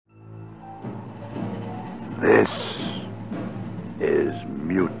This is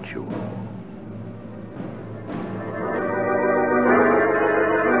mutual.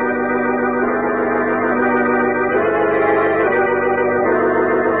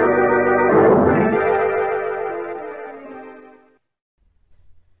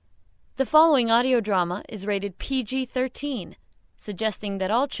 The following audio drama is rated PG-13, suggesting that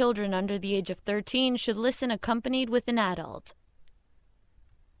all children under the age of 13 should listen accompanied with an adult.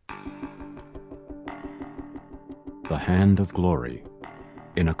 The Hand of Glory.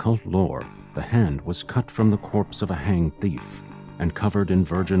 In occult lore, the hand was cut from the corpse of a hanged thief and covered in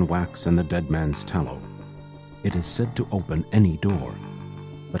virgin wax and the dead man's tallow. It is said to open any door.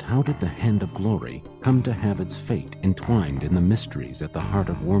 But how did the Hand of Glory come to have its fate entwined in the mysteries at the heart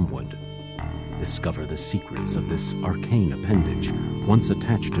of Wormwood? Discover the secrets of this arcane appendage once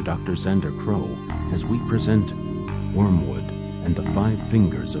attached to Dr. Xander Crow as we present Wormwood and the Five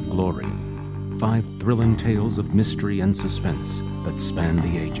Fingers of Glory. 5 thrilling tales of mystery and suspense that span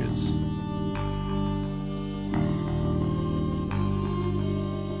the ages.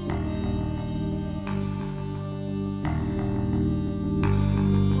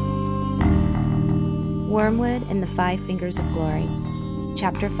 Wormwood and the Five Fingers of Glory,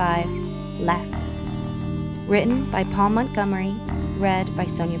 Chapter 5, Left. Written by Paul Montgomery, read by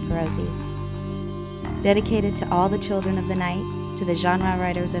Sonia Perosi. Dedicated to all the children of the night, to the genre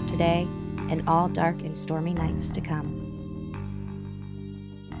writers of today, and all dark and stormy nights to come.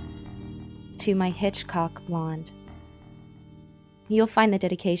 To my Hitchcock blonde. You'll find the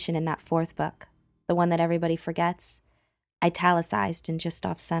dedication in that 4th book, the one that everybody forgets, italicized and just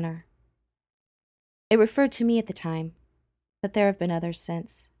off center. It referred to me at the time, but there have been others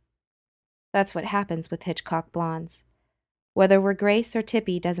since. That's what happens with Hitchcock blondes. Whether we're Grace or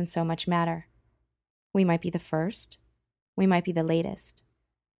Tippy doesn't so much matter. We might be the first, we might be the latest,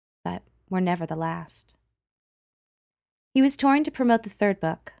 but we're never the last. He was touring to promote the 3rd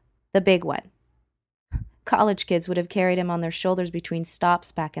book, the big one. College kids would have carried him on their shoulders between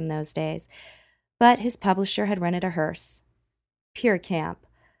stops back in those days, but his publisher had rented a hearse. Pure camp,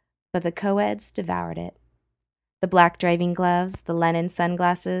 but the co-eds devoured it. The black driving gloves, the Lennon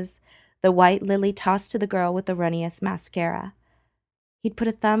sunglasses, the white lily tossed to the girl with the runniest mascara. He'd put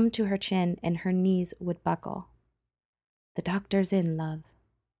a thumb to her chin and her knees would buckle. The doctor's in, love.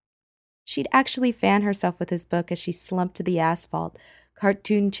 She'd actually fan herself with his book as she slumped to the asphalt,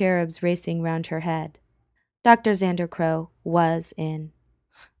 cartoon cherubs racing round her head. Dr. Xander Crow was in.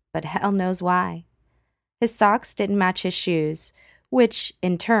 But hell knows why. His socks didn't match his shoes, which,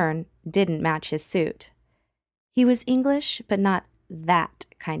 in turn, didn't match his suit. He was English, but not that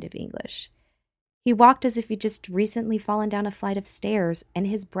kind of English. He walked as if he'd just recently fallen down a flight of stairs, and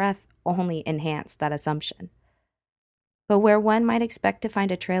his breath only enhanced that assumption. But where one might expect to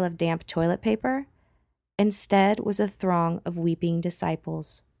find a trail of damp toilet paper, instead was a throng of weeping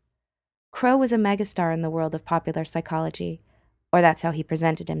disciples. Crow was a megastar in the world of popular psychology, or that's how he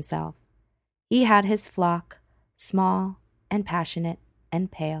presented himself. He had his flock, small and passionate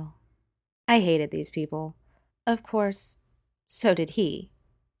and pale. I hated these people. Of course, so did he,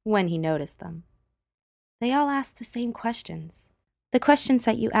 when he noticed them. They all asked the same questions. The questions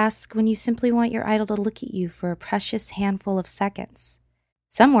that you ask when you simply want your idol to look at you for a precious handful of seconds.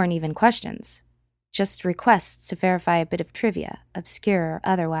 Some weren't even questions, just requests to verify a bit of trivia, obscure or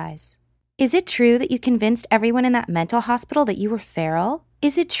otherwise. Is it true that you convinced everyone in that mental hospital that you were feral?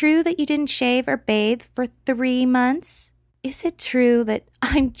 Is it true that you didn't shave or bathe for 3 months? Is it true that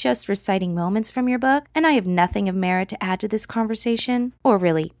I'm just reciting moments from your book and I have nothing of merit to add to this conversation? Or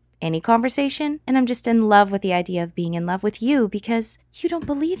really, any conversation? And I'm just in love with the idea of being in love with you because you don't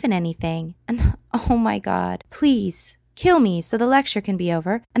believe in anything. And oh my God, please, kill me so the lecture can be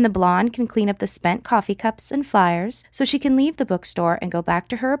over and the blonde can clean up the spent coffee cups and flyers so she can leave the bookstore and go back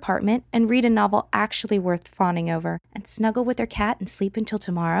to her apartment and read a novel actually worth fawning over and snuggle with her cat and sleep until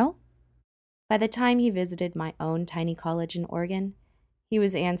tomorrow? By the time he visited my own tiny college in Oregon, he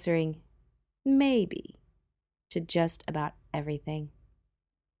was answering, maybe, to just about everything.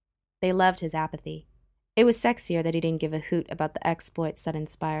 They loved his apathy. It was sexier that he didn't give a hoot about the exploits that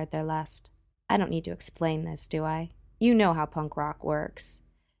inspired their lust. I don't need to explain this, do I? You know how punk rock works.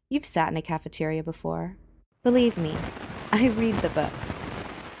 You've sat in a cafeteria before. Believe me, I read the books.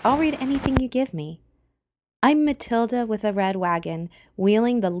 I'll read anything you give me. I'm Matilda with a red wagon,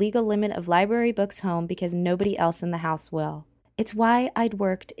 wheeling the legal limit of library books home because nobody else in the house will. It's why I'd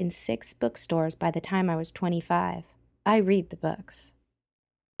worked in 6 bookstores by the time I was 25. I read the books.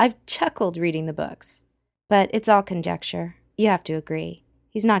 I've chuckled reading the books. But it's all conjecture. You have to agree.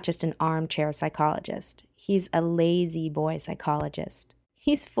 He's not just an armchair psychologist. He's a lazy boy psychologist.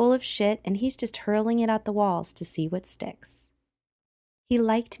 He's full of shit and he's just hurling it at the walls to see what sticks. He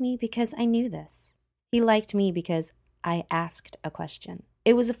liked me because I knew this. He liked me because I asked a question.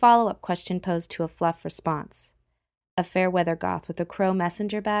 It was a follow-up question posed to a fluff response. A fair-weather goth with a Crow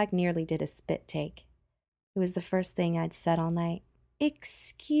messenger bag nearly did a spit take. It was the first thing I'd said all night.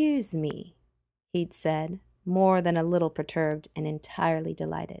 "Excuse me," he'd said, more than a little perturbed and entirely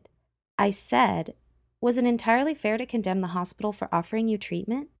delighted. I said, "Was it entirely fair to condemn the hospital for offering you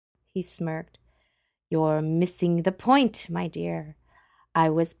treatment?" He smirked. "You're missing the point, my dear. I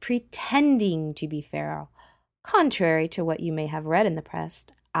was pretending to be feral. Contrary to what you may have read in the press,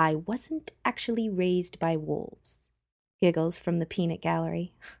 I wasn't actually raised by wolves." Giggles from the peanut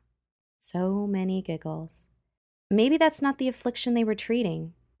gallery. So many giggles. Maybe that's not the affliction they were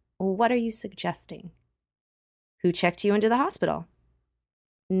treating. What are you suggesting? Who checked you into the hospital?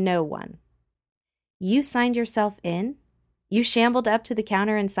 No one. You signed yourself in? You shambled up to the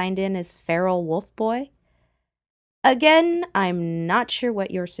counter and signed in as Feral Wolf Boy? Again, I'm not sure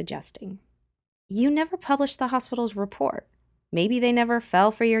what you're suggesting. You never published the hospital's report. Maybe they never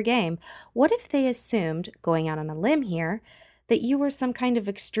fell for your game. What if they assumed, going out on a limb here, that you were some kind of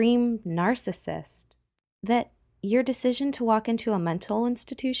extreme narcissist? That your decision to walk into a mental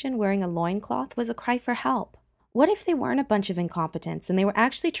institution wearing a loincloth was a cry for help? What if they weren't a bunch of incompetents and they were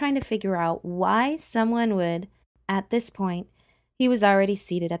actually trying to figure out why someone would... At this point, he was already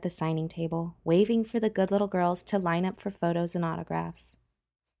seated at the signing table, waving for the good little girls to line up for photos and autographs.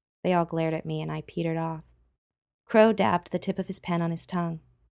 They all glared at me and I petered off. Crow dabbed the tip of his pen on his tongue.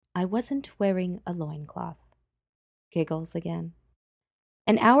 I wasn't wearing a loincloth. Giggles again.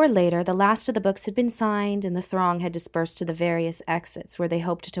 An hour later, the last of the books had been signed and the throng had dispersed to the various exits where they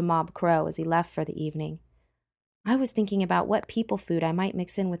hoped to mob Crow as he left for the evening. I was thinking about what people food I might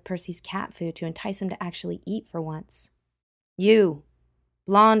mix in with Percy's cat food to entice him to actually eat for once. You,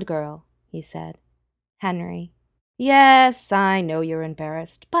 blonde girl, he said. Henry. Yes, I know you're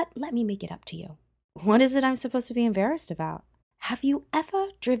embarrassed, but let me make it up to you. What is it I'm supposed to be embarrassed about? Have you ever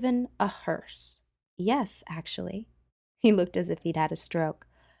driven a hearse? Yes, actually. He looked as if he'd had a stroke.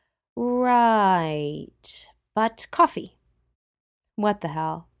 Right, but coffee. What the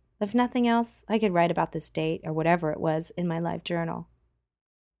hell? If nothing else, I could write about this date, or whatever it was, in my life journal.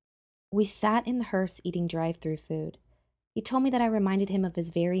 We sat in the hearse eating drive-through food. He told me that I reminded him of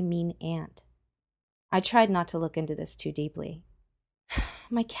his very mean aunt. I tried not to look into this too deeply.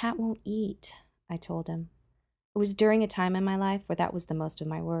 My cat won't eat, I told him. It was during a time in my life where that was the most of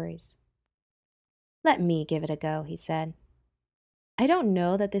my worries. Let me give it a go, he said. I don't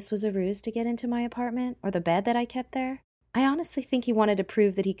know that this was a ruse to get into my apartment, or the bed that I kept there. I honestly think he wanted to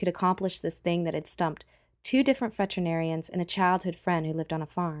prove that he could accomplish this thing that had stumped 2 different veterinarians and a childhood friend who lived on a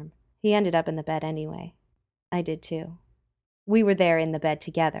farm. He ended up in the bed anyway. I did too. We were there in the bed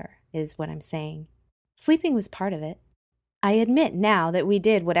together, is what I'm saying. Sleeping was part of it. I admit now that we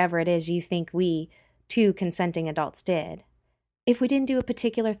did whatever it is you think we, 2 consenting adults, did. If we didn't do a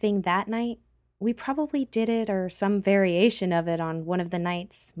particular thing that night, we probably did it or some variation of it on one of the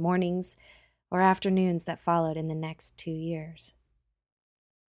nights, mornings, or afternoons that followed in the next 2 years.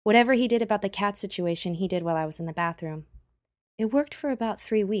 Whatever he did about the cat situation, he did while I was in the bathroom. It worked for about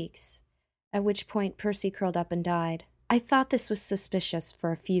 3 weeks, at which point Percy curled up and died. I thought this was suspicious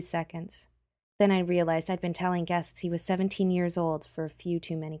for a few seconds. Then I realized I'd been telling guests he was 17 years old for a few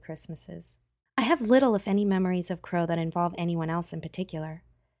too many Christmases. I have little, if any, memories of Crow that involve anyone else in particular.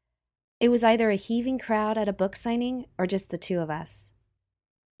 It was either a heaving crowd at a book signing or just the 2 of us.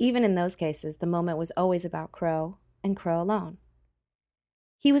 Even in those cases, the moment was always about Crow, and Crow alone.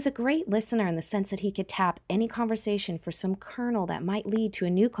 He was a great listener in the sense that he could tap any conversation for some kernel that might lead to a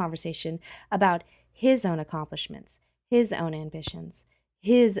new conversation about his own accomplishments, his own ambitions,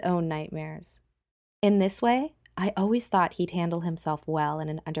 his own nightmares. In this way, I always thought he'd handle himself well in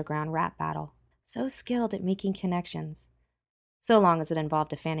an underground rap battle, so skilled at making connections, so long as it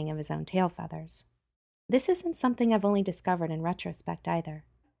involved a fanning of his own tail feathers. This isn't something I've only discovered in retrospect either.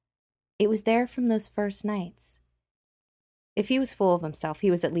 It was there from those first nights. If he was full of himself, he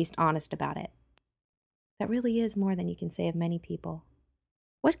was at least honest about it. That really is more than you can say of many people.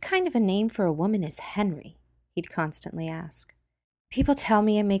 What kind of a name for a woman is Henry? He'd constantly ask. People tell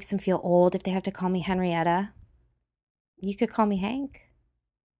me it makes them feel old if they have to call me Henrietta. You could call me Hank.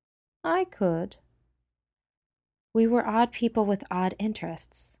 I could. We were odd people with odd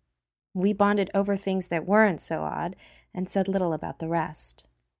interests. We bonded over things that weren't so odd and said little about the rest.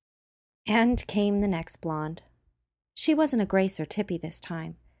 And came the next blonde. She wasn't a Grace or Tippy this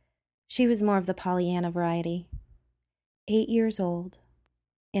time. She was more of the Pollyanna variety. 8 years old,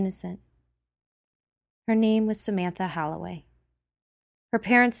 innocent. Her name was Samantha Holloway. Her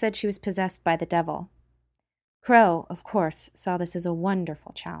parents said she was possessed by the devil. Crow, of course, saw this as a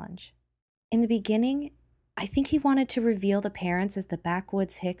wonderful challenge. In the beginning, I think he wanted to reveal the parents as the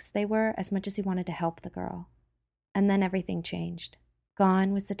backwoods hicks they were as much as he wanted to help the girl. And then everything changed.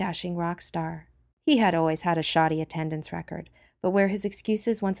 Gone was the dashing rock star. He had always had a shoddy attendance record, but where his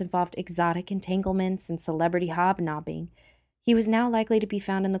excuses once involved exotic entanglements and celebrity hobnobbing, he was now likely to be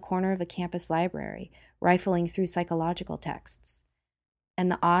found in the corner of a campus library, rifling through psychological texts. And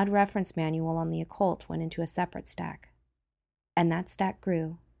the odd reference manual on the occult went into a separate stack. And that stack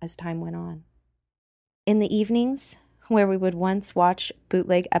grew as time went on. In the evenings, where we would once watch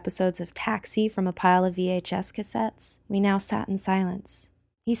bootleg episodes of Taxi from a pile of VHS cassettes, we now sat in silence.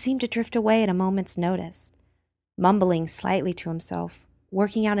 He seemed to drift away at a moment's notice, mumbling slightly to himself,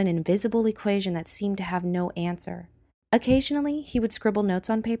 working out an invisible equation that seemed to have no answer. Occasionally, he would scribble notes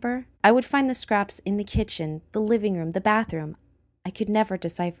on paper. I would find the scraps in the kitchen, the living room, the bathroom. I could never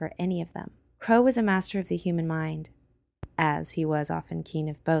decipher any of them. Crow was a master of the human mind, as he was often keen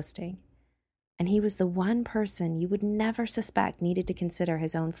of boasting. And he was the one person you would never suspect needed to consider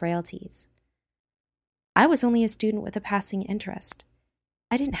his own frailties. I was only a student with a passing interest.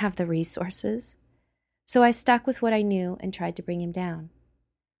 I didn't have the resources, so I stuck with what I knew and tried to bring him down.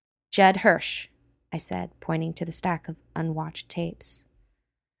 "Jed Hirsch," I said, pointing to the stack of unwatched tapes.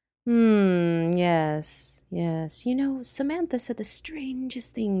 Yes. You know, Samantha said the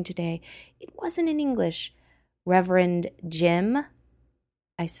strangest thing today. It wasn't in English. Reverend Jim?"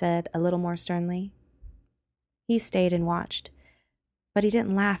 I said a little more sternly. He stayed and watched, but he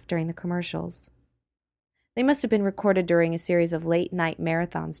didn't laugh during the commercials. They must have been recorded during a series of late-night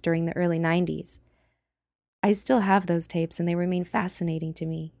marathons during the early 90s. I still have those tapes, and they remain fascinating to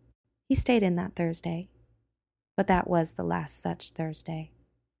me. He stayed in that Thursday, but that was the last such Thursday.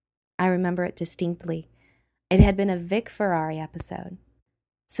 I remember it distinctly. It had been a Vic Ferrari episode.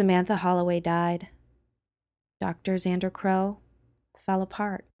 Samantha Holloway died. Dr. Xander Crow fell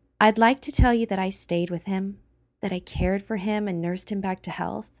apart. I'd like to tell you that I stayed with him, that I cared for him and nursed him back to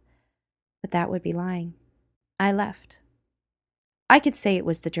health, but that would be lying. I left. I could say it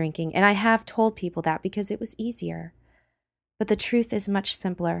was the drinking, and I have told people that because it was easier. But the truth is much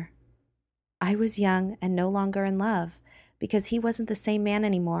simpler. I was young and no longer in love because he wasn't the same man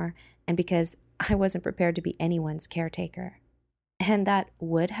anymore and because I wasn't prepared to be anyone's caretaker. And that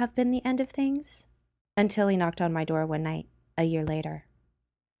would have been the end of things until he knocked on my door one night, a year later.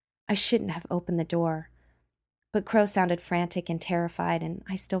 I shouldn't have opened the door, but Crow sounded frantic and terrified, and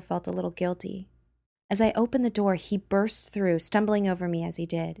I still felt a little guilty. As I opened the door, he burst through, stumbling over me as he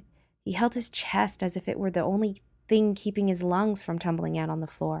did. He held his chest as if it were the only thing keeping his lungs from tumbling out on the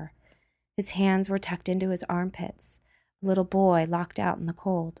floor. His hands were tucked into his armpits, a little boy locked out in the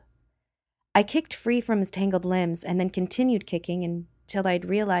cold. I kicked free from his tangled limbs and then continued kicking until I'd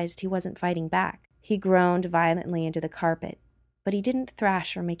realized he wasn't fighting back. He groaned violently into the carpet, but he didn't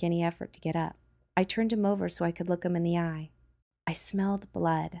thrash or make any effort to get up. I turned him over so I could look him in the eye. I smelled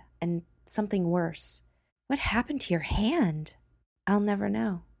blood and something worse. What happened to your hand? I'll never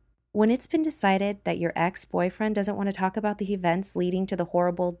know. When it's been decided that your ex-boyfriend doesn't want to talk about the events leading to the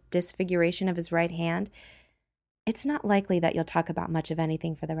horrible disfiguration of his right hand, it's not likely that you'll talk about much of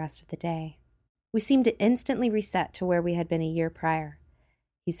anything for the rest of the day. We seemed to instantly reset to where we had been a year prior.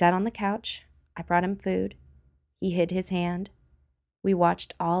 He sat on the couch. I brought him food. He hid his hand. We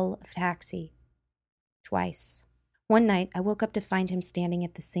watched all of Taxi. Twice. One night, I woke up to find him standing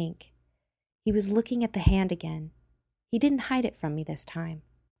at the sink. He was looking at the hand again. He didn't hide it from me this time.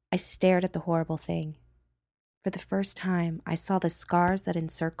 I stared at the horrible thing. For the first time, I saw the scars that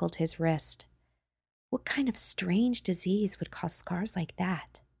encircled his wrist. What kind of strange disease would cause scars like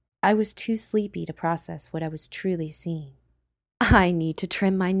that? I was too sleepy to process what I was truly seeing. I need to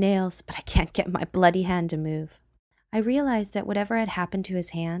trim my nails, but I can't get my bloody hand to move. I realized that whatever had happened to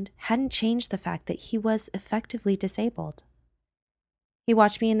his hand hadn't changed the fact that he was effectively disabled. He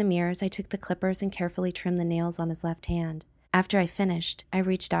watched me in the mirror as I took the clippers and carefully trimmed the nails on his left hand. After I finished, I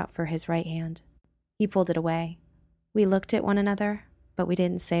reached out for his right hand. He pulled it away. We looked at one another, but we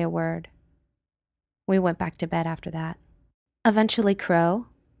didn't say a word. We went back to bed after that. Eventually, Crow,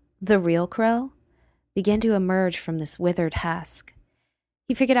 the real Crow, began to emerge from this withered husk.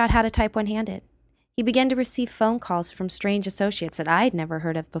 He figured out how to type one-handed. He began to receive phone calls from strange associates that I'd never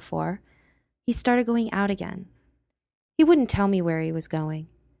heard of before. He started going out again. He wouldn't tell me where he was going.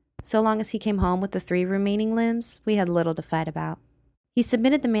 So long as he came home with the 3 remaining limbs, we had little to fight about. He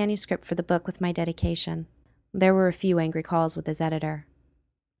submitted the manuscript for the book with my dedication. There were a few angry calls with his editor.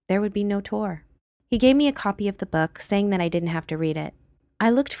 There would be no tour. He gave me a copy of the book, saying that I didn't have to read it. I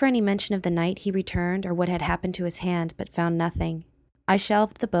looked for any mention of the night he returned or what had happened to his hand, but found nothing. I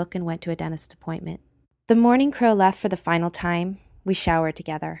shelved the book and went to a dentist's appointment. The morning Crow left for the final time, we showered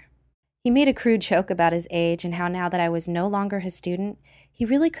together. He made a crude joke about his age and how now that I was no longer his student, he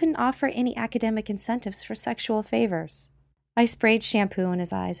really couldn't offer any academic incentives for sexual favors. I sprayed shampoo in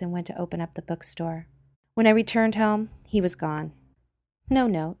his eyes and went to open up the bookstore. When I returned home, he was gone. No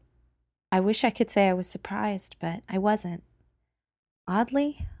note. I wish I could say I was surprised, but I wasn't.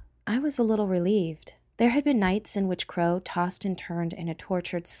 Oddly, I was a little relieved. There had been nights in which Crow tossed and turned in a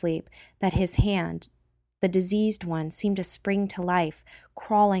tortured sleep that his hand, the diseased one, seemed to spring to life,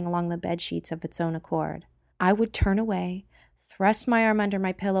 crawling along the bedsheets of its own accord. I would turn away, thrust my arm under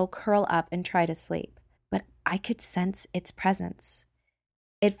my pillow, curl up, and try to sleep. But I could sense its presence.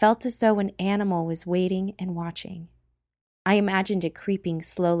 It felt as though an animal was waiting and watching. I imagined it creeping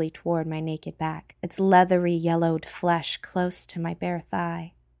slowly toward my naked back, its leathery yellowed flesh close to my bare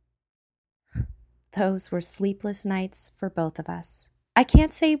thigh. Those were sleepless nights for both of us. I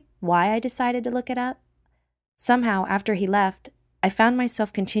can't say why I decided to look it up. Somehow, after he left, I found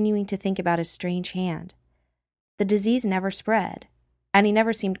myself continuing to think about his strange hand. The disease never spread, and he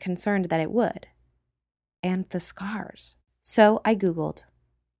never seemed concerned that it would. And the scars. So I Googled.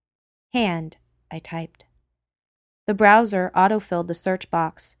 Hand, I typed. The browser autofilled the search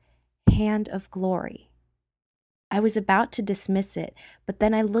box, Hand of Glory. I was about to dismiss it, but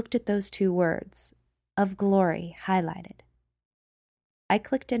then I looked at those two words, of glory, highlighted. I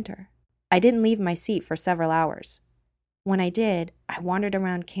clicked enter. I didn't leave my seat for several hours. When I did, I wandered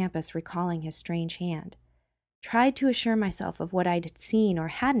around campus recalling his strange hand, tried to assure myself of what I'd seen or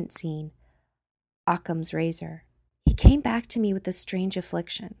hadn't seen. Occam's razor. He came back to me with a strange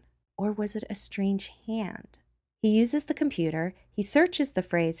affliction. Or was it a strange hand? He uses the computer, he searches the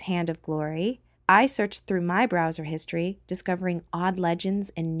phrase Hand of Glory. I searched through my browser history, discovering odd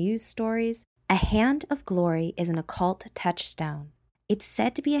legends and news stories. A hand of glory is an occult touchstone. It's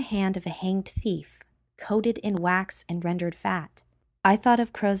said to be a hand of a hanged thief, coated in wax and rendered fat. I thought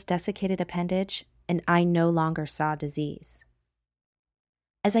of Crow's desiccated appendage, and I no longer saw disease.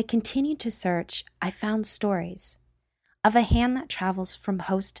 As I continued to search, I found stories of a hand that travels from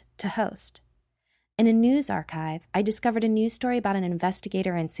host to host. In a news archive, I discovered a news story about an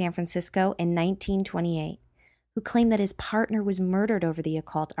investigator in San Francisco in 1928 who claimed that his partner was murdered over the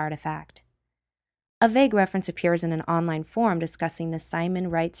occult artifact. A vague reference appears in an online forum discussing the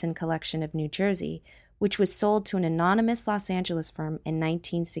Simon Wrightson collection of New Jersey, which was sold to an anonymous Los Angeles firm in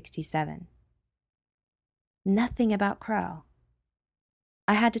 1967. Nothing about Crow.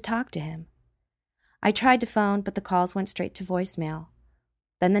 I had to talk to him. I tried to phone, but the calls went straight to voicemail.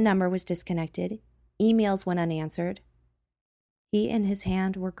 Then the number was disconnected. Emails went unanswered. He and his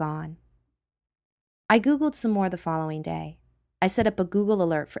hand were gone. I Googled some more the following day. I set up a Google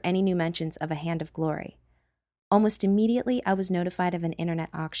alert for any new mentions of a Hand of Glory. Almost immediately, I was notified of an internet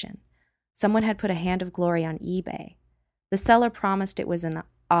auction. Someone had put a Hand of Glory on eBay. The seller promised it was an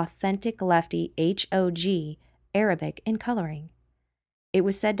authentic lefty HOG, Arabic in coloring. It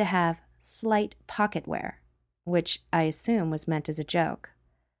was said to have slight pocket wear, which I assume was meant as a joke.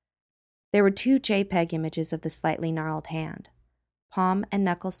 There were 2 JPEG images of the slightly gnarled hand, palm and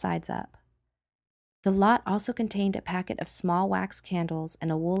knuckle sides up. The lot also contained a packet of small wax candles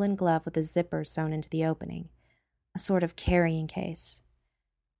and a woolen glove with a zipper sewn into the opening, a sort of carrying case.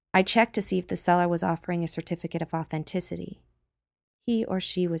 I checked to see if the seller was offering a certificate of authenticity. He or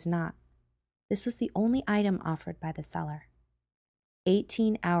she was not. This was the only item offered by the seller.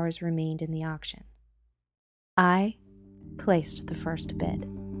 18 hours remained in the auction. I placed the first bid.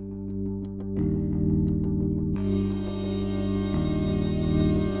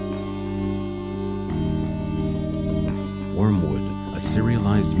 Wormwood, a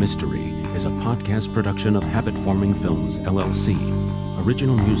serialized mystery, is a podcast production of Habit Forming Films, LLC.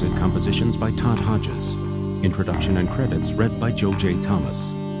 Original music compositions by Todd Hodges. Introduction and credits read by Joe J.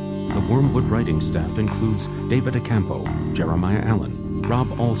 Thomas. The Wormwood writing staff includes David Acampo, Jeremiah Allen, Rob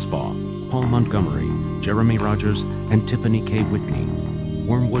Allspaw, Paul Montgomery, Jeremy Rogers, and Tiffany K. Whitney.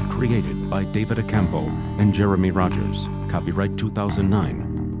 Wormwood created by David Acampo and Jeremy Rogers. Copyright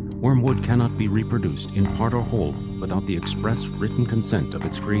 2009. Wormwood cannot be reproduced in part or whole without the express written consent of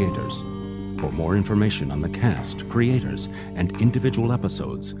its creators. For more information on the cast, creators, and individual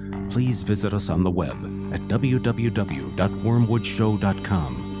episodes, please visit us on the web at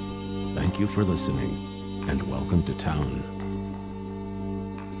www.wormwoodshow.com. Thank you for listening, and welcome to town.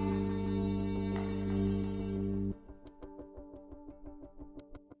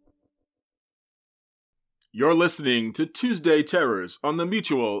 You're listening to Tuesday Terrors on the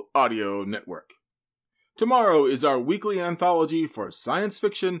Mutual Audio Network. Tomorrow is our weekly anthology for science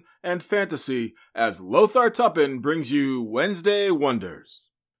fiction and fantasy as Lothar Tuppen brings you Wednesday Wonders.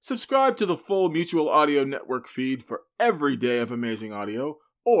 Subscribe to the full Mutual Audio Network feed for every day of amazing audio,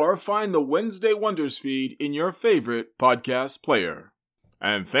 or find the Wednesday Wonders feed in your favorite podcast player.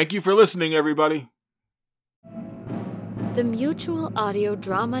 And thank you for listening, everybody. The Mutual Audio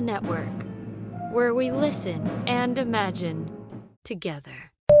Drama Network, where we listen and imagine together.